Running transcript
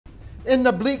In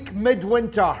the bleak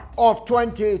midwinter of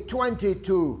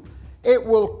 2022, it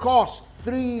will cost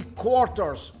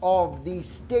 3/4 of the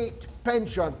state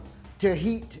pension to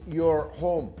heat your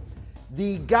home.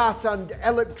 The gas and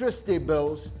electricity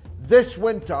bills this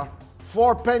winter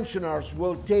for pensioners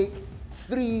will take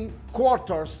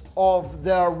 3/4 of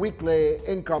their weekly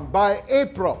income. By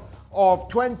April of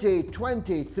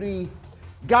 2023,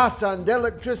 gas and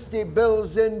electricity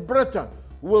bills in Britain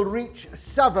will reach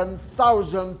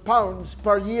 £7,000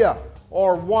 per year,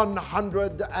 or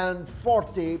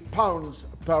 £140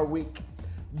 per week.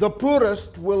 The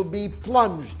poorest will be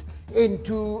plunged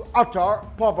into utter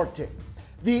poverty.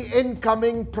 The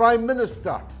incoming Prime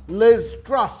Minister, Liz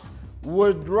Truss,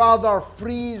 would rather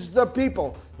freeze the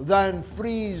people than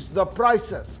freeze the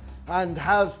prices, and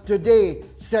has today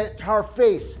set her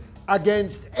face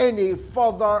against any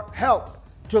further help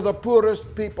to the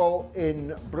poorest people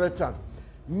in Britain.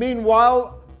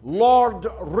 Meanwhile, Lord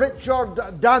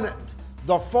Richard Dannett,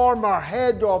 the former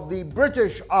head of the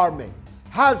British Army,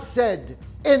 has said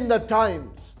in the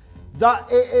Times that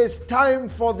it is time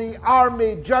for the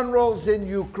army generals in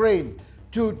Ukraine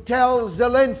to tell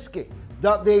Zelensky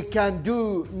that they can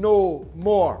do no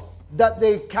more, that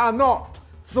they cannot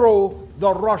throw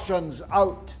the Russians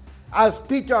out. As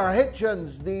Peter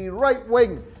Hitchens, the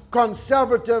right-wing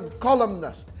conservative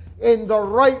columnist in the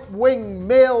right-wing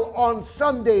Mail on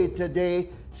Sunday today,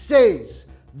 says,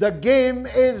 the game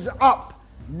is up.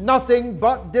 Nothing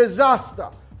but disaster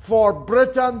for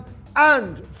Britain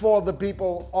and for the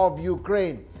people of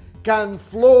Ukraine can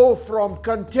flow from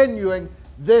continuing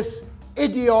this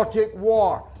idiotic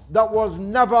war that was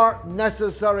never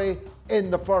necessary in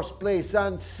the first place.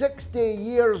 And 60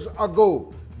 years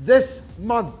ago, this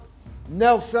month,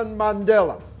 Nelson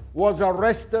Mandela was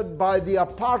arrested by the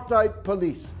apartheid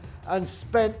police and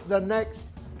spent the next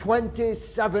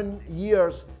 27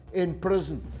 years in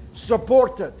prison,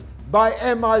 supported by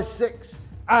MI6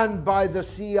 and by the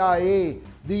CIA.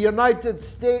 The United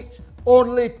States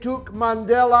only took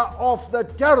Mandela off the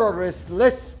terrorist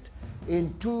list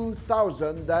in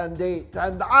 2008,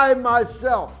 and I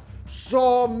myself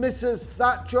saw Mrs.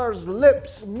 Thatcher's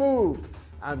lips move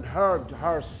and heard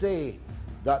her say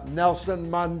that Nelson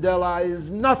Mandela is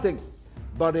nothing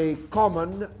but a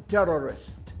common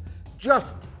terrorist.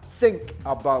 Just think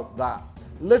about that.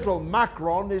 Little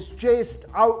Macron is chased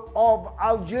out of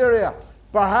Algeria.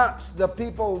 Perhaps the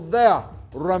people there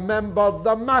remember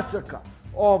the massacre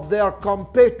of their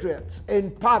compatriots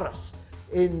in Paris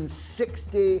in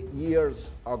 60 years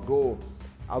ago.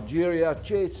 Algeria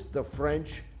chased the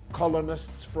French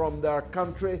colonists from their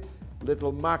country.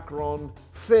 Little Macron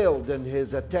failed in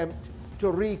his attempt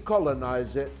to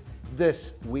recolonize it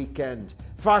this weekend.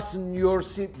 Fasten your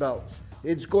seatbelts.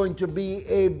 It's going to be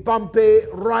a bumpy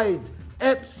ride,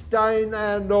 Epstein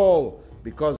and all,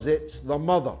 because it's the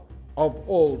mother of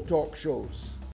all talk shows.